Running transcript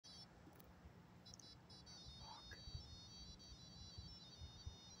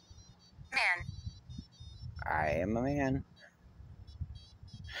I am a man.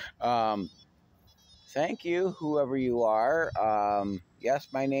 Thank you, whoever you are. Yes,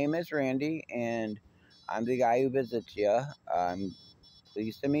 my name is Randy, and I'm the guy who visits you. I'm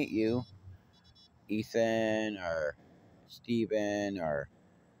pleased to meet you, Ethan, or Steven, or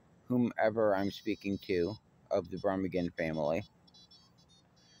whomever I'm speaking to of the Brummigan family.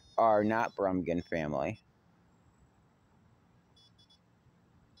 Or not Brummigan family.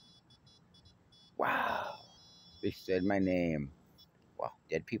 Wow. They said my name. Well,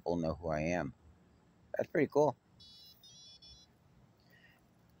 dead people know who I am. That's pretty cool.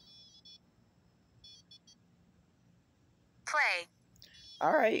 Play.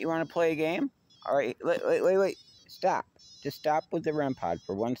 All right, you want to play a game? All right, wait. Stop. Just stop with the REM pod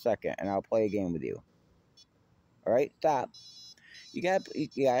for 1 second, and I'll play a game with you. All right, stop. You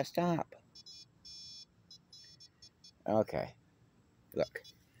gotta stop. Okay. Look.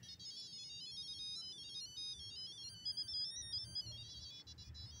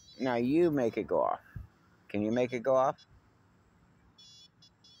 Now you make it go off. Can you make it go off?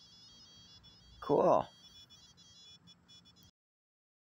 Cool.